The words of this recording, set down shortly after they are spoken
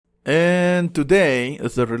And today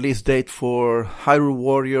is the release date for Hyrule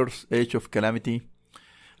Warriors Age of Calamity.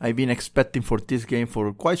 I've been expecting for this game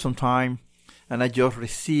for quite some time, and I just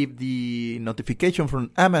received the notification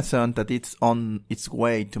from Amazon that it's on its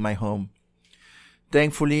way to my home.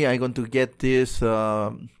 Thankfully, I'm going to get this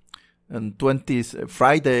on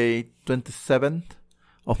Friday 27th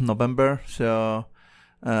of November. So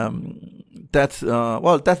that's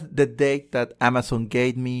the date that Amazon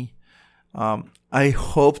gave me. I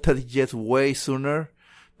hope that it gets way sooner,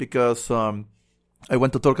 because I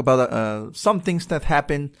want to talk about some things that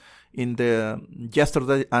happened in the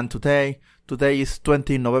yesterday and today. Today is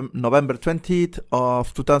November 20th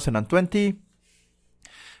of 2020,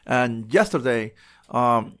 and yesterday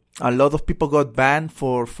a lot of people got banned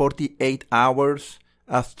for 48 hours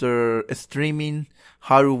after streaming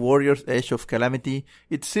Hyrule Warriors Age of Calamity.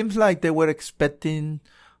 It seems like they were expecting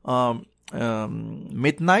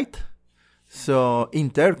midnight, so in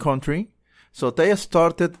their country. So they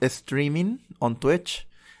started streaming on Twitch,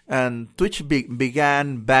 and Twitch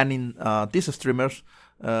began banning these streamers,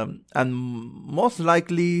 and most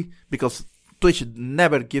likely because Twitch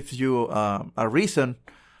never gives you a reason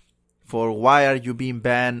for why are you being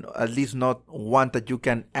banned, at least not one that you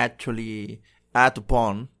can actually add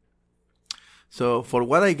upon. So for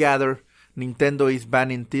what I gather, Nintendo is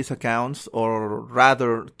banning these accounts, or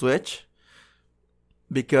rather Twitch,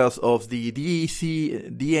 because of the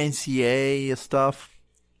DMCA stuff.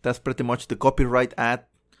 That's pretty much the Copyright Act.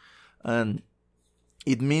 And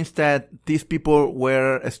it means that these people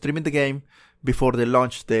were streaming the game before the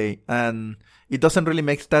launch day. And it doesn't really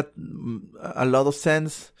make that a lot of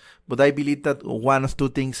sense. But I believe that one of two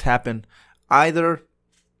things happened. Either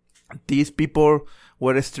these people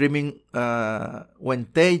were streaming when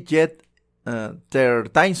they get their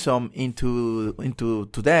time zone into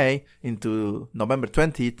today, into November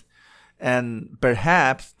 20th, and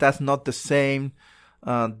perhaps that's not the same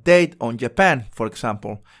date on Japan, for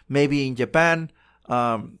example. Maybe in Japan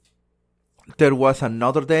there was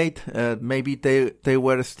another date. Maybe they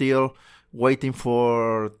were still waiting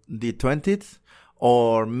for the 20th,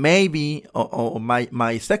 or maybe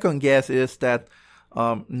my second guess is that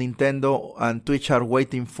Nintendo and Twitch are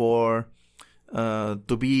waiting for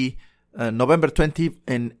to be November 20th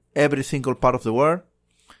in every single part of the world.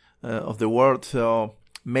 So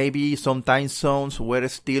maybe some time zones were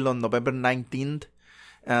still on November 19th,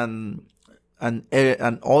 and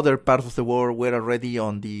other parts of the world were already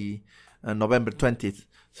on the November 20th.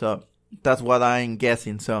 So that's what I'm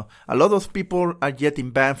guessing. So a lot of people are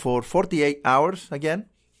getting banned for 48 hours again.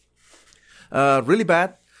 Really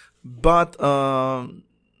bad, but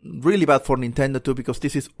really bad for Nintendo too, because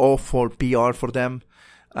this is awful PR for them.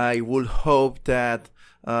 I would hope that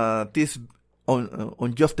these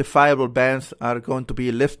unjustifiable bans are going to be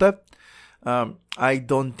lifted. I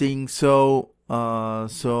don't think so.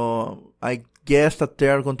 So I guess that they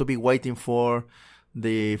are going to be waiting for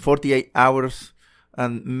the 48 hours,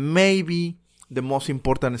 and maybe the most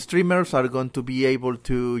important streamers are going to be able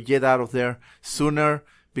to get out of there sooner,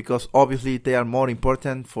 because obviously they are more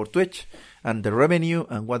important for Twitch and the revenue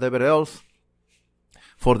and whatever else.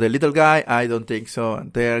 For the little guy, I don't think so.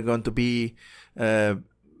 They are going to be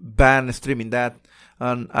banned streaming that,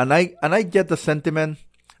 and I get the sentiment.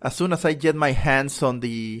 As soon as I get my hands on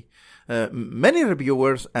the many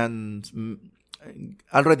reviewers and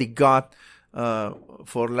already got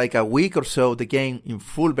for like a week or so the game in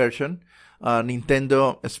full version.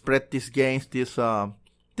 Nintendo spread these games. This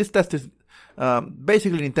test is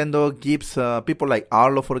basically Nintendo gives people like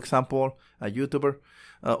Arlo, for example, a YouTuber.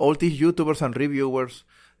 All these YouTubers and reviewers,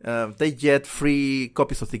 they get free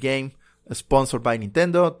copies of the game, sponsored by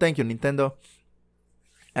Nintendo. Thank you, Nintendo.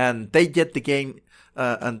 And they get the game,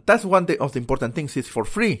 and that's one of the important things, is for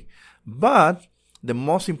free. But the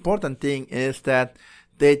most important thing is that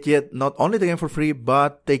they get not only the game for free,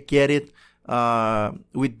 but they get it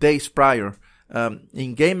with days prior.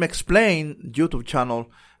 In Game Explain YouTube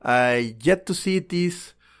channel, I get to see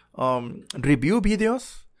these review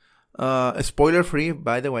videos, spoiler free,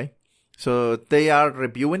 by the way. So they are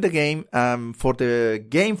reviewing the game. For the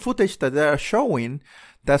game footage that they are showing,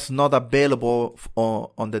 that's not available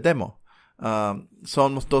on the demo.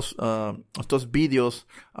 Some of those videos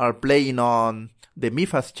are playing on the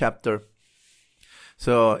Mifas chapter.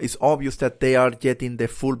 So it's obvious that they are getting the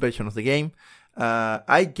full version of the game.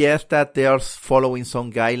 I guess that they are following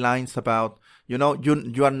some guidelines about,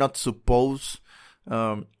 you are not supposed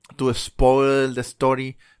to spoil the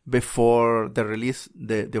story before the release,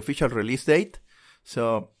 the official release date.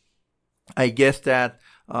 So I guess that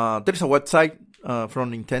there's a website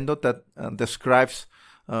from Nintendo that describes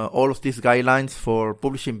all of these guidelines for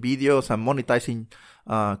publishing videos and monetizing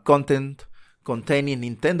content containing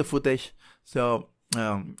Nintendo footage. So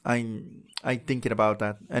I'm thinking about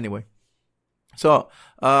that anyway. So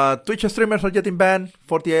Twitch streamers are getting banned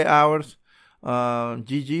 48 hours.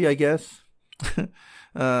 GG, I guess.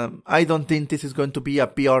 I don't think this is going to be a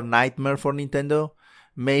PR nightmare for Nintendo.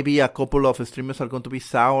 Maybe a couple of streamers are going to be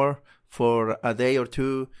sour for a day or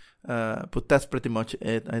two, but that's pretty much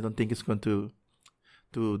it. I don't think it's going to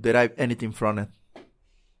derive anything from it.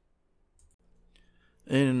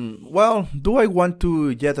 And, well, do I want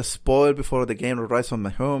to get a spoil before the game arrives on my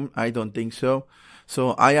home? I don't think so.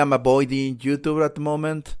 So I am avoiding YouTube at the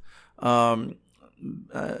moment.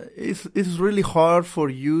 It's really hard for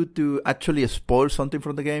you to actually spoil something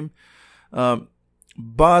from the game.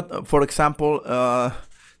 But, for example,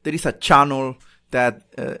 there is a channel that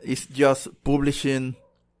is just publishing.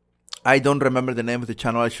 I don't remember the name of the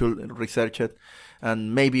channel. I should research it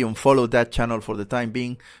and maybe unfollow that channel for the time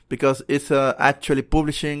being, because it's actually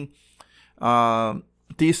publishing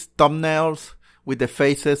these thumbnails with the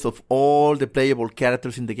faces of all the playable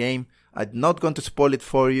characters in the game. I'm not going to spoil it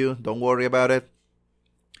for you. Don't worry about it.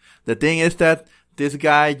 The thing is that this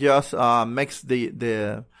guy just makes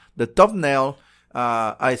the thumbnail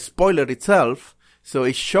a spoiler itself. So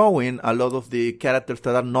it's showing a lot of the characters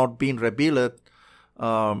that are not being revealed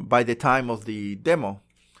by the time of the demo.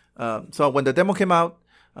 So when the demo came out,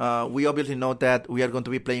 we obviously know that we are going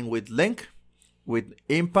to be playing with Link, with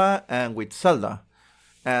Impa, and with Zelda.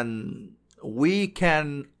 And we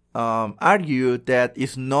can argue that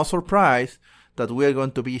it's no surprise that we are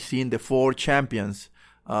going to be seeing the 4 champions,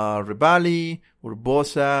 Revali,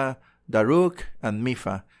 Urbosa, Daruk, and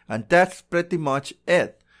Mipha. And that's pretty much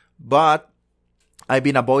it. But I've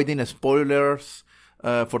been avoiding spoilers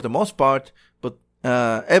for the most part, but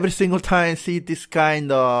every single time I see this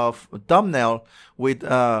kind of thumbnail with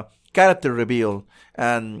character reveal,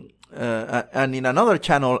 and in another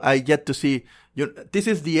channel I get to see, this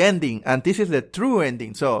is the ending and this is the true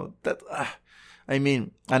ending. So that I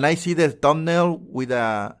mean, and I see the thumbnail with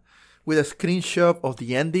a screenshot of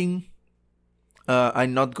the ending.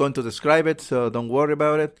 I'm not going to describe it, so don't worry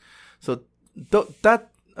about it. So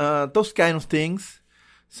those kind of things.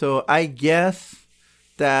 So I guess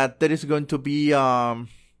that there is going to be a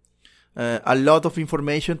lot of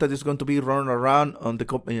information that is going to be running around on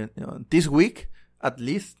the this week at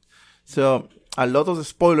least. So a lot of the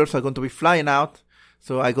spoilers are going to be flying out.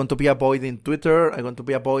 So I'm going to be avoiding Twitter. I'm going to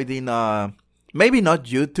be avoiding maybe not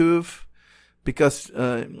YouTube, because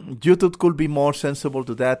YouTube could be more sensible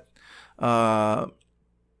to that. I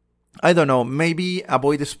don't know. Maybe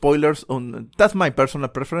avoid the spoilers that's my personal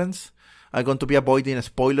preference. I'm going to be avoiding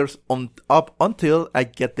spoilers up until I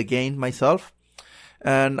get the game myself.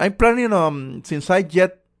 And I'm planning since I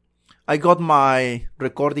got my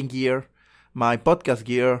recording gear, my podcast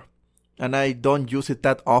gear, and I don't use it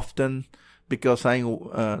that often because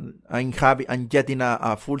I'm getting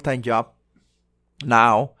a full-time job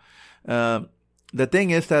now. The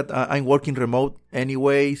thing is that I'm working remote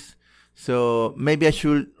anyways, so maybe I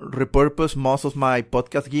should repurpose most of my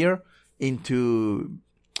podcast gear into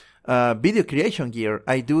video creation gear.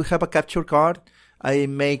 I do have a capture card. I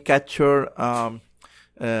may capture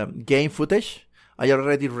game footage. I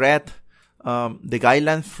already read the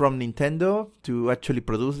guidelines from Nintendo to actually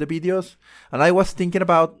produce the videos, and I was thinking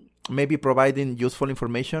about maybe providing useful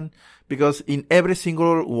information, because in every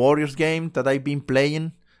single Warriors game that I've been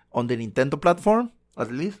playing on the Nintendo platform,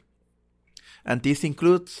 at least, and this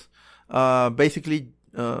includes basically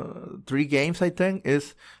 3 games, I think,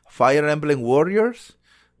 is Fire Emblem Warriors,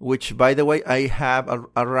 which, by the way, I have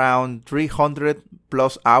around 300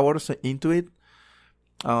 plus hours into it.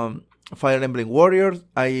 Fire Emblem Warriors.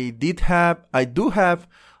 I do have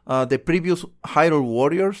the previous Hyrule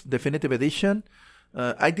Warriors Definitive Edition.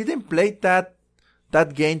 I didn't play that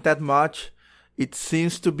game that much. It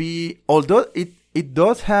seems to be, although it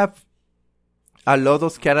does have a lot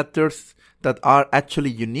of characters that are actually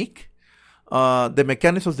unique, the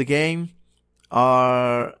mechanics of the game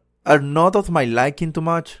are not of my liking too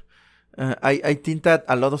much. I think that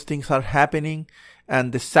a lot of things are happening,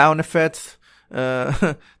 and the sound effects,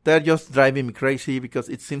 they're just driving me crazy, because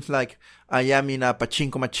it seems like I am in a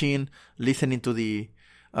pachinko machine listening to the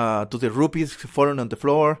rupees falling on the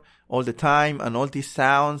floor all the time, and all these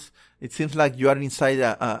sounds. It seems like you are inside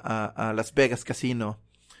a Las Vegas casino,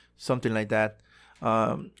 something like that.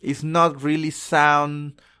 It's not really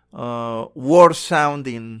war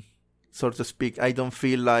sounding, so to speak. I don't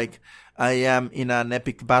feel like I am in an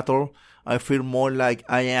epic battle. I feel more like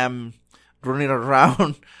I am running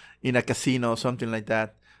around in a casino, something like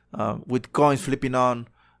that, with coins flipping on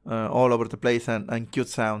all over the place, and cute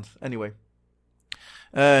sounds. Anyway,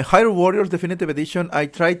 Hyrule Warriors Definitive Edition, I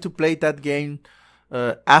tried to play that game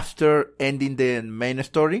after ending the main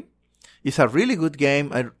story. It's a really good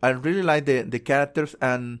game. I really like the characters,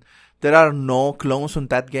 and there are no clones on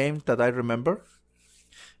that game that I remember.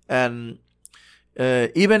 And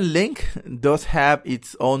even Link does have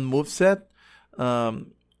its own moveset.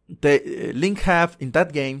 Link have in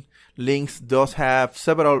that game, Link does have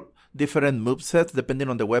several different movesets depending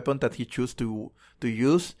on the weapon that he chooses to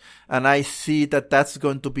use. And I see that that's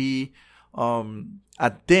going to be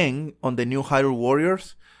a thing on the new Hyrule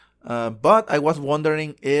Warriors. But I was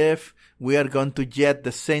wondering if we are going to get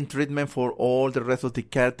the same treatment for all the rest of the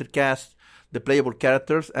character cast, the playable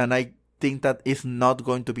characters, and I think that is not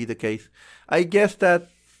going to be the case. I guess that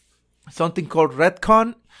something called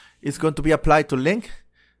retcon is going to be applied to Link,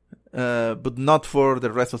 but not for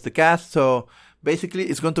the rest of the cast. So basically,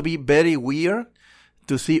 it's going to be very weird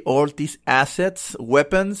to see all these assets,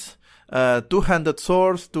 weapons, two-handed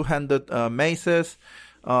swords, two-handed maces,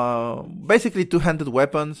 basically two-handed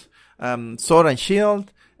weapons, sword and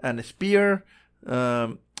shield, and a spear,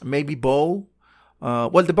 maybe bow.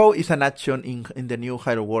 Well, the bow is an action in the new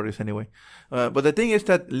Hyrule Warriors anyway. But the thing is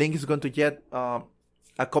that Link is going to get a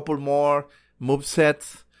couple more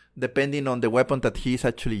movesets depending on the weapon that he's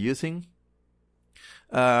actually using.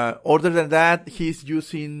 Other than that, he's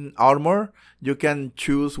using armor. You can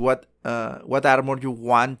choose what armor you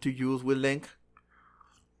want to use with Link.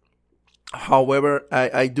 However,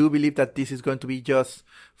 I do believe that this is going to be just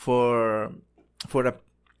for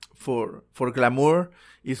glamour.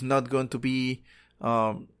 It's not going to be,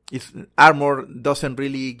 armor doesn't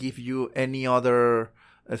really give you any other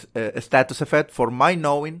status effect for my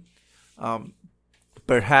knowing.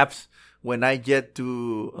 Perhaps when I get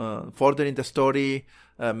to further in the story,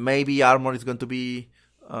 maybe armor is going to be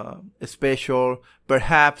special.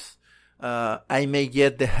 Perhaps I may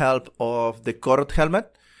get the help of the Korok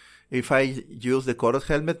helmet. If I use the Korok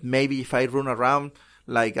helmet, maybe if I run around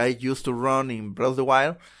like I used to run in Breath of the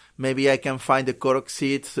Wild, maybe I can find the Korok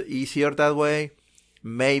seeds easier that way.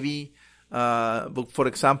 Maybe, but for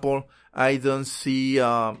example, I don't see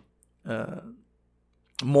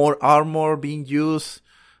more armor being used,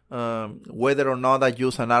 whether or not I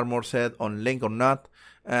use an armor set on Link or not.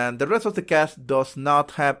 And the rest of the cast does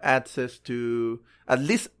not have access to, at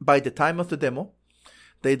least by the time of the demo,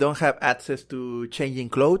 they don't have access to changing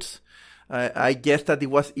clothes. I guess that it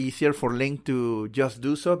was easier for Link to just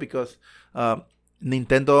do so because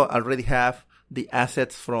Nintendo already have the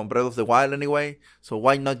assets from Breath of the Wild anyway, so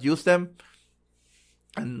why not use them?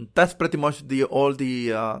 And that's pretty much the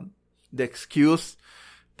excuse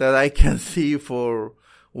that I can see for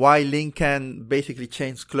why Link can basically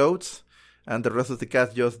change clothes and the rest of the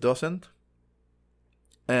cast just doesn't.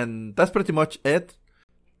 And that's pretty much it.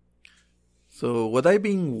 So what I've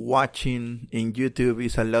been watching in YouTube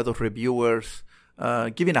is a lot of reviewers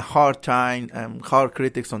giving a hard time and hard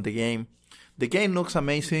critics on the game. The game looks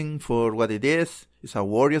amazing for what it is. It's a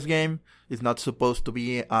Warriors game. It's not supposed to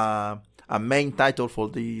be a main title for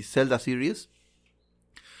the Zelda series.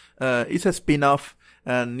 It's a spin-off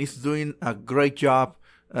and it's doing a great job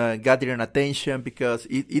gathering attention because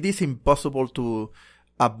it is impossible to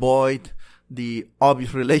avoid the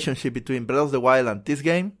obvious relationship between Breath of the Wild and this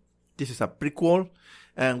game. This is a prequel,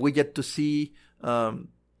 and we get to see a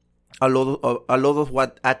lot of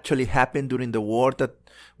what actually happened during the war that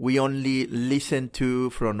we only listen to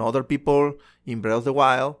from other people in Breath of the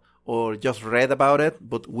Wild or just read about it,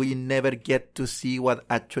 but we never get to see what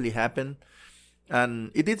actually happened. And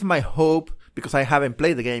it is my hope, because I haven't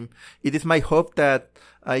played the game, it is my hope that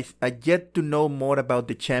I get to know more about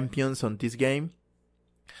the champions on this game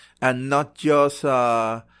and not just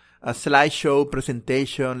a slideshow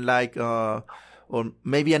presentation like or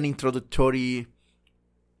maybe an introductory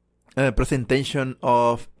presentation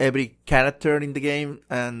of every character in the game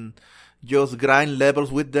and just grind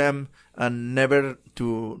levels with them and never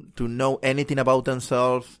to know anything about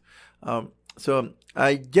themselves. So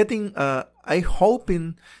I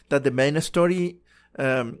hoping that the main story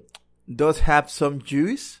does have some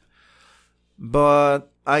juice,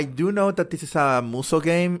 but I do know that this is a Musou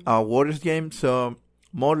game, a Warriors game, so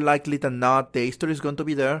more likely than not, the history is going to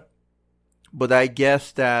be there. But I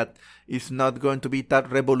guess that it's not going to be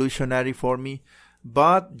that revolutionary for me.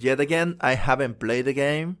 But yet again, I haven't played the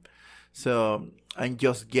game, so I'm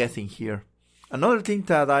just guessing here. Another thing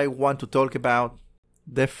that I want to talk about,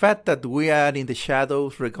 the fact that we are in the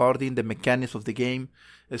shadows regarding the mechanics of the game,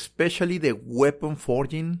 especially the weapon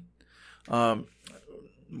forging.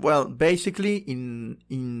 Well, basically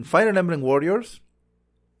in Fire Emblem Warriors,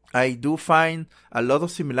 I do find a lot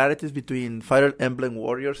of similarities between Fire Emblem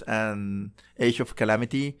Warriors and Age of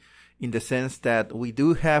Calamity in the sense that we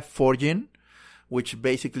do have forging, which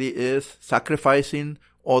basically is sacrificing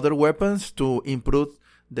other weapons to improve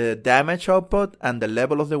the damage output and the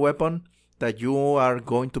level of the weapon that you are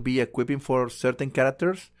going to be equipping for certain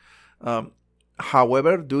characters.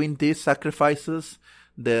 However, doing these sacrifices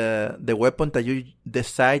the weapon that you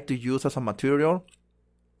decide to use as a material.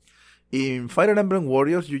 In Fire Emblem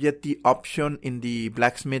Warriors, you get the option in the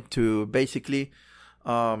blacksmith to basically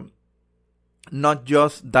not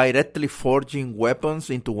just directly forging weapons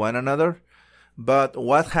into one another, but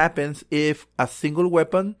what happens if a single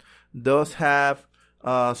weapon does have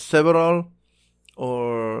several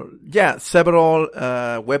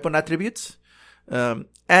weapon attributes,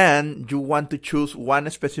 and you want to choose one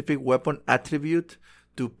specific weapon attribute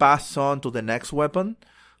to pass on to the next weapon.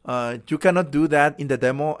 You cannot do that in the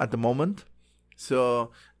demo at the moment.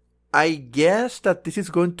 So I guess that this is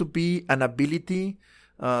going to be an ability,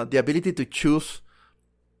 the ability to choose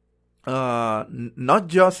not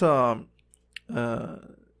just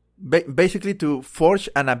basically to forge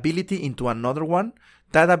an ability into another one.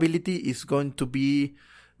 That ability is going to be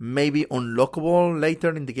maybe unlockable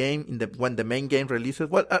later in the game, when the main game releases.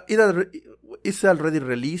 Well, it's already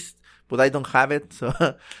released, but I don't have it, so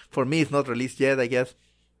for me it's not released yet, I guess.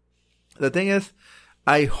 The thing is,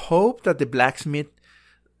 I hope that the blacksmith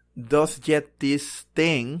does get this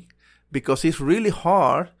thing, because it's really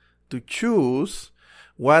hard to choose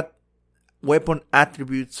what weapon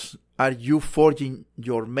attributes are you forging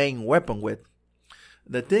your main weapon with.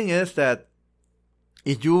 The thing is that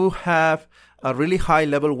if you have a really high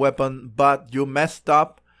level weapon, but you messed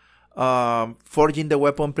up forging the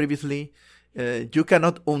weapon previously, you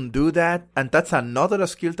cannot undo that. And that's another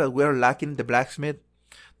skill that we're lacking in the blacksmith.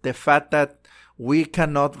 The fact that we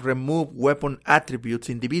cannot remove weapon attributes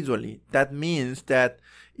individually. That means that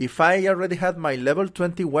if I already had my level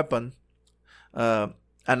 20 weapon, and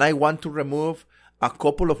I want to remove a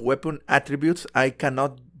couple of weapon attributes, I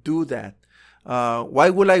cannot do that. Why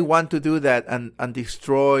would I want to do that and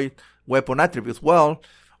destroy weapon attributes? Well,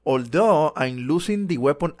 although I'm losing the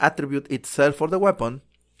weapon attribute itself for the weapon,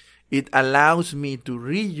 it allows me to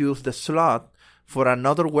reuse the slot for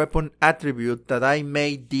another weapon attribute that I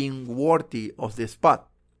may deem worthy of the spot.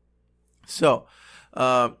 So,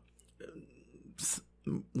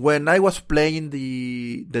 when I was playing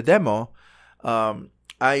the demo,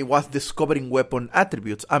 I was discovering weapon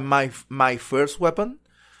attributes, and my first weapon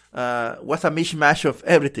was a mishmash of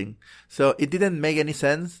everything. So it didn't make any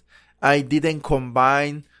sense. I didn't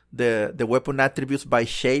combine the weapon attributes by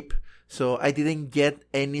shape, so I didn't get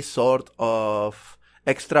any sort of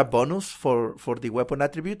extra bonus for the weapon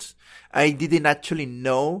attributes. I didn't actually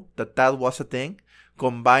know that was a thing.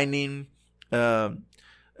 Combining a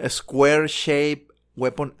square shape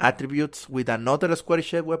weapon attributes with another square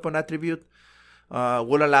shape weapon attribute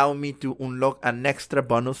will allow me to unlock an extra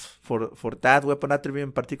bonus for that weapon attribute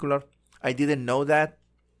in particular. I didn't know that.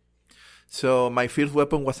 So my first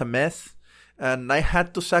weapon was a mess, and I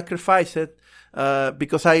had to sacrifice it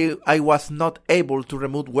because I was not able to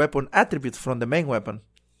remove weapon attributes from the main weapon.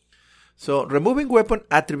 So removing weapon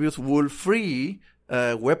attributes will free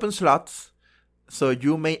weapon slots, so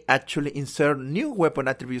you may actually insert new weapon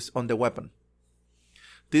attributes on the weapon.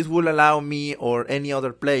 This will allow me or any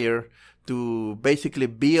other player to basically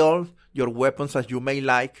build your weapons as you may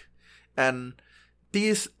like, and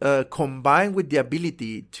this combined with the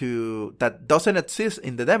ability that doesn't exist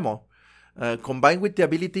in the demo, combined with the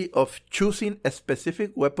ability of choosing a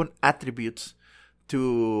specific weapon attributes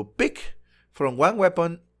to pick from one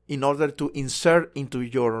weapon in order to insert into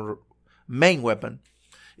your main weapon.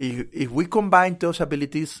 If we combine those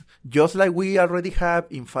abilities, just like we already have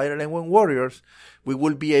in Fire Emblem Warriors, we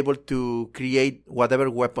will be able to create whatever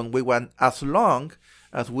weapon we want, as long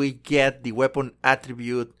as we get the weapon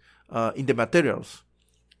attribute in the materials.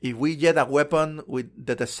 If we get a weapon with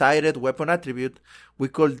the desired weapon attribute, we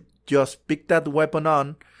could just pick that weapon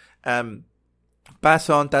on and pass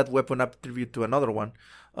on that weapon attribute to another one.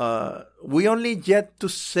 We only get to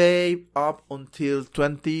save up until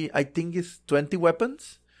 20, I think it's 20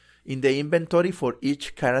 weapons in the inventory for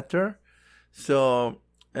each character. So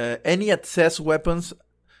any excess weapons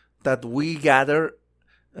that we gather,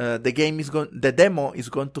 the demo is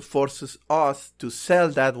going to force us to sell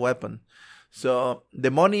that weapon. So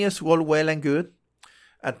the money is all well and good.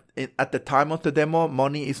 At the time of the demo,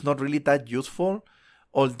 money is not really that useful,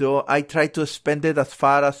 although I try to spend it as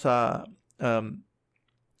far as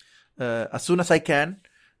soon as I can,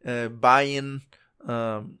 buying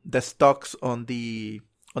the stocks on the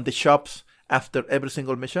shops after every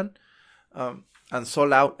single mission, and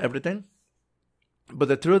sold out everything. But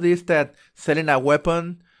the truth is that selling a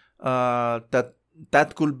weapon that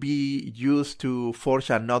that could be used to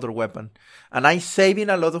forge another weapon. And I'm saving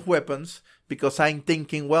a lot of weapons because I'm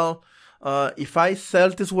thinking, well, if I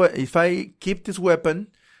sell this if I keep this weapon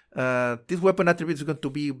attribute is going to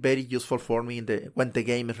be very useful for me when the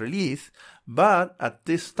game is released. But at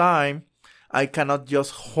this time, I cannot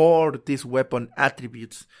just hoard these weapon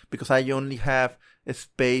attributes because I only have a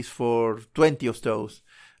space for 20 of those.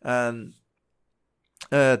 And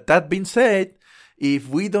that being said, if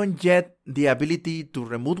we don't get the ability to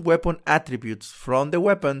remove weapon attributes from the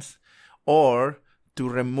weapons, or to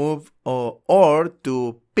remove or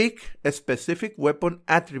to pick a specific weapon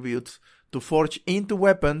attributes to forge into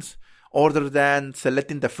weapons, other than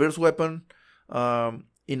selecting the first weapon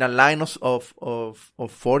in a line of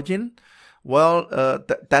forging, well,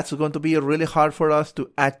 that's going to be really hard for us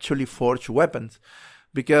to actually forge weapons.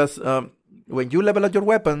 Because when you level up your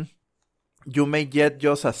weapon, you may get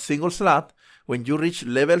just a single slot. When you reach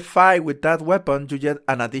level 5 with that weapon, you get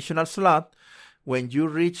an additional slot. When you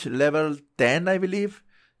reach level 10, I believe,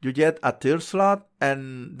 you get a third slot,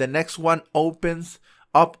 and the next one opens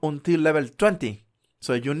up until level 20.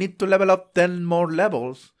 So you need to level up 10 more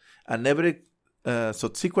levels, and every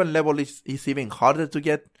subsequent level is even harder to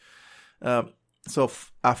get. So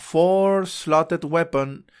a 4-slotted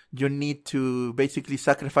weapon, you need to basically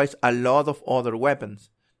sacrifice a lot of other weapons.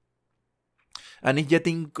 And it's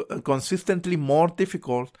getting consistently more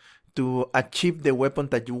difficult to achieve the weapon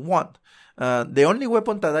that you want. The only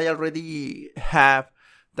weapon that I already have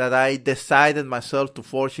that I decided myself to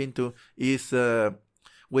forge into is,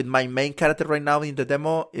 with my main character right now in the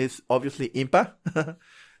demo, is obviously Impa.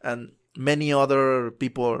 And many other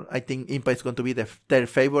people, I think Impa is going to be their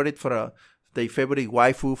favorite their favorite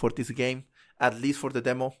waifu for this game, at least for the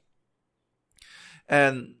demo.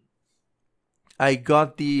 And I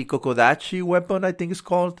got the Kokodachi weapon, I think it's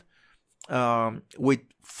called, with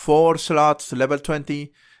 4 slots, level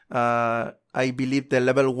 20. I believe the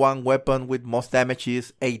level 1 weapon with most damage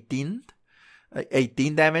is 18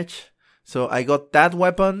 damage. So I got that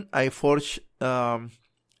weapon. I forged,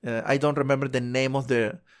 I don't remember the name of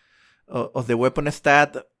the weapon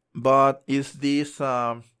stat, but it's this,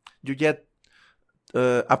 you get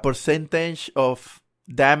a percentage of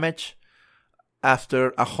damage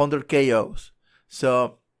after 100 KOs.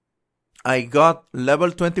 So I got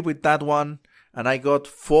level 20 with that one, and I got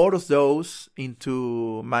 4 of those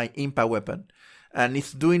into my Impa weapon. And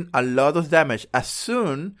it's doing a lot of damage as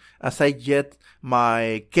soon as I get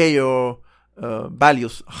my KO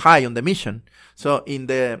values high on the mission. So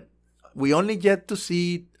we only get to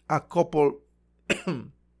see a couple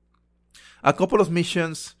of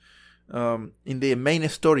missions in the main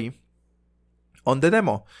story on the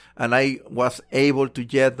demo, and I was able to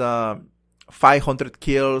get 500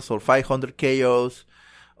 kills or 500 KOs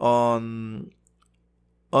on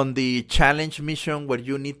the challenge mission where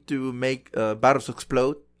you need to make barrels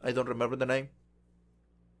explode. I don't remember the name.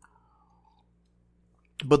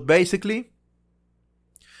 But basically,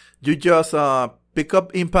 you just pick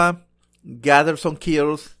up Impa, gather some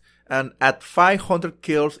kills, and at 500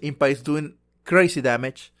 kills, Impa is doing crazy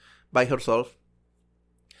damage by herself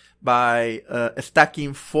by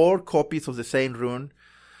stacking 4 copies of the same rune.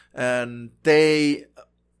 And they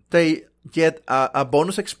get a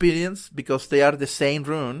bonus experience because they are the same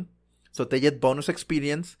rune. So they get bonus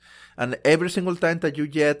experience. And every single time that you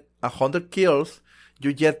get 100 kills,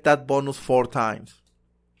 you get that bonus 4 times.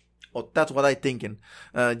 Oh, that's what I'm thinking.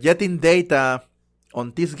 Getting data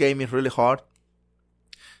on this game is really hard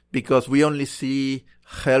because we only see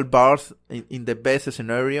health bars in the best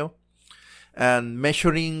scenario. And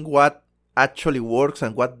measuring what actually works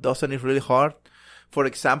and what doesn't is really hard. For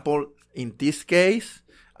example, in this case,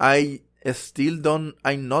 I'm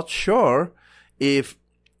not sure if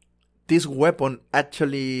this weapon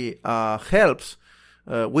actually helps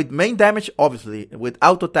with main damage, obviously, with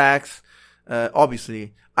auto attacks,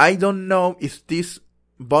 obviously. I don't know if this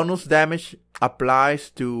bonus damage applies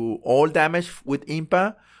to all damage with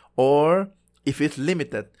Impa or if it's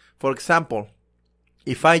limited. For example,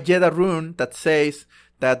 if I get a rune that says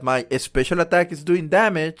that my special attack is doing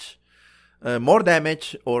damage, more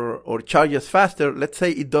damage or charges faster, let's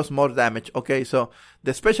say it does more damage. Okay, so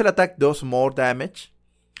the special attack does more damage.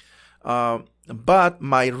 But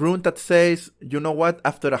my rune that says, you know what,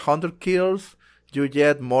 after 100 kills, you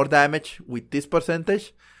get more damage with this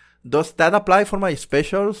percentage. Does that apply for my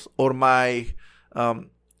specials or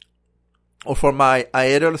for my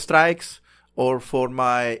aerial strikes or for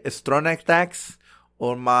my strong attacks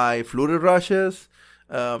or my flurry rushes?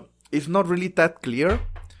 It's not really that clear.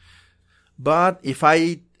 But if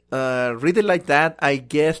I read it like that, I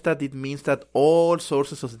guess that it means that all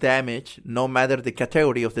sources of damage, no matter the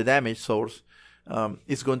category of the damage source,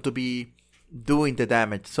 is going to be doing the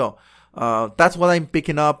damage. So that's what I'm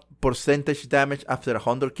picking up, percentage damage after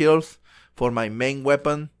 100 kills for my main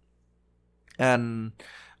weapon. And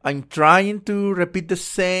I'm trying to repeat the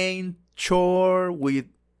same chore with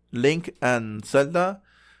Link and Zelda.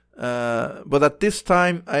 But at this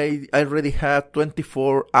time, I already have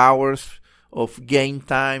 24 hours of game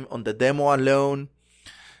time on the demo alone.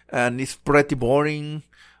 And it's pretty boring.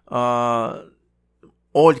 All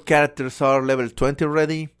characters are level 20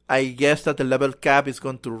 already. I guess that the level cap is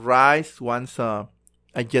going to rise once I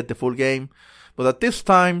get the full game. But at this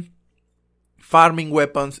time, farming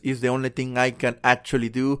weapons is the only thing I can actually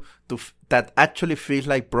do that actually feels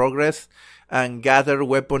like progress and gather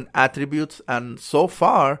weapon attributes. And so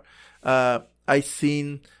far, I've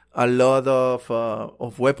seen a lot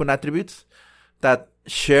of weapon attributes that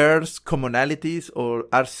shares commonalities or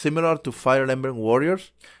are similar to Fire Emblem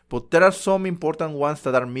Warriors, but there are some important ones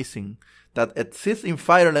that are missing that exist in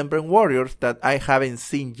Fire Emblem Warriors that I haven't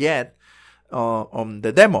seen yet on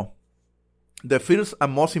the demo. The first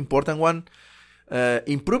and most important one,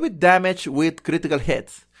 improved damage with critical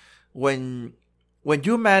hits. When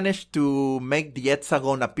you manage to make the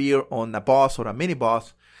hexagon appear on a boss or a mini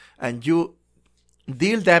boss, and you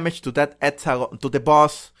deal damage to that hexagon, to the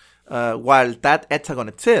boss, while that hexagon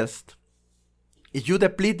exists, if you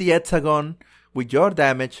deplete the hexagon with your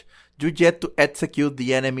damage, you get to execute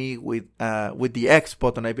the enemy with the X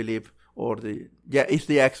button, I believe, it's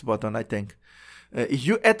the X button, I think. If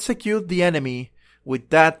you execute the enemy with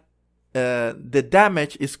that, the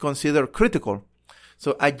damage is considered critical.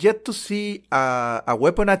 So I get to see a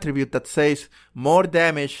weapon attribute that says more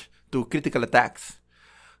damage to critical attacks.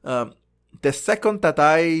 The second that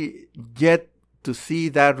I get to see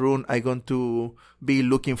that rune, I'm going to be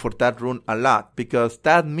looking for that rune a lot, because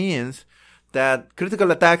that means that critical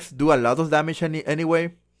attacks do a lot of damage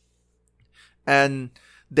anyway, and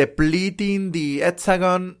depleting the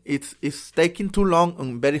hexagon it's taking too long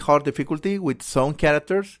on very hard difficulty with some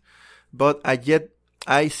characters. But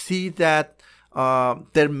I see that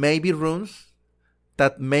there may be runes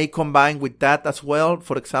that may combine with that as well.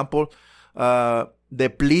 For example,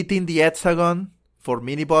 depleting the hexagon for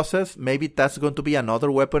mini bosses, maybe that's going to be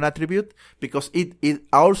another weapon attribute, because it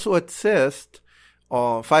also exists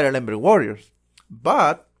on Fire Emblem Warriors.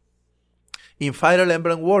 But in Fire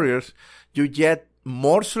Emblem Warriors, you get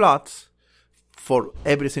more slots for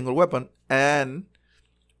every single weapon, and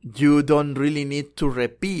you don't really need to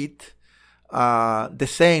repeat the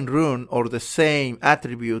same rune or the same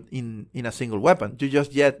attribute in a single weapon. You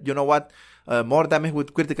just get, more damage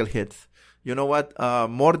with critical hits.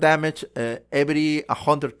 More damage every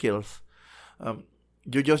 100 kills.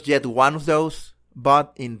 You just get one of those,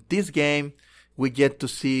 but in this game, we get to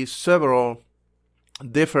see several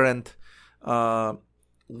different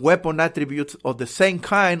weapon attributes of the same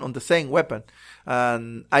kind on the same weapon.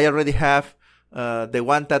 And I already have the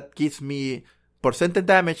one that gives me percentage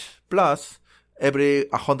damage plus every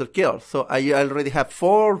 100 kills. So I already have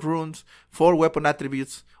 4 runes, 4 weapon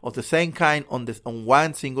attributes of the same kind on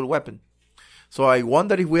one single weapon. So I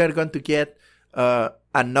wonder if we are going to get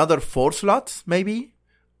another 4 slots, maybe,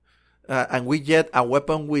 and we get a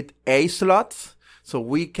weapon with 8 slots. So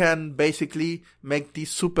we can basically make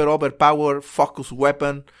this super overpowered focus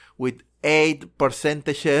weapon with 8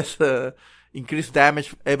 percentages increased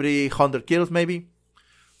damage every 100 kills, maybe.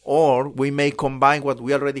 Or we may combine what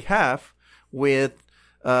we already have with,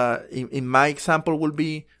 in my example, will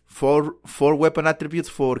be 4 weapon attributes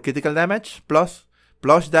for critical damage plus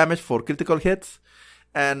damage for critical hits,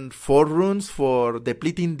 and 4 runes for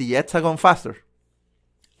depleting the hexagon faster.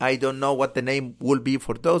 I don't know what the name will be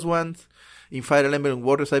for those ones. In Fire Emblem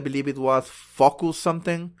Warriors, I believe it was Focus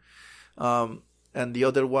something. And the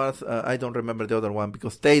other was, I don't remember the other one,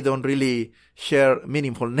 because they don't really share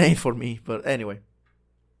meaningful names for me. But anyway.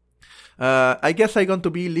 I guess I'm going to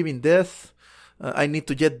be leaving this. I need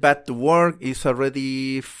to get back to work. It's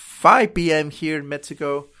already 5 p.m. here in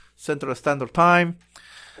Mexico, Central Standard Time.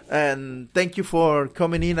 And thank you for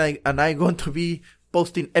coming in. And I'm going to be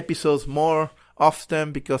posting episodes more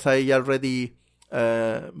often, because I already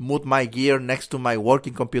moved my gear next to my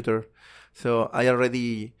working computer. So I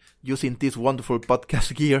already using this wonderful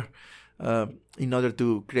podcast gear in order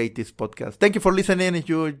to create this podcast. Thank you for listening.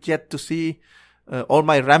 You get to see all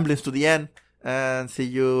my ramblings to the end, and see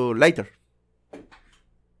you later.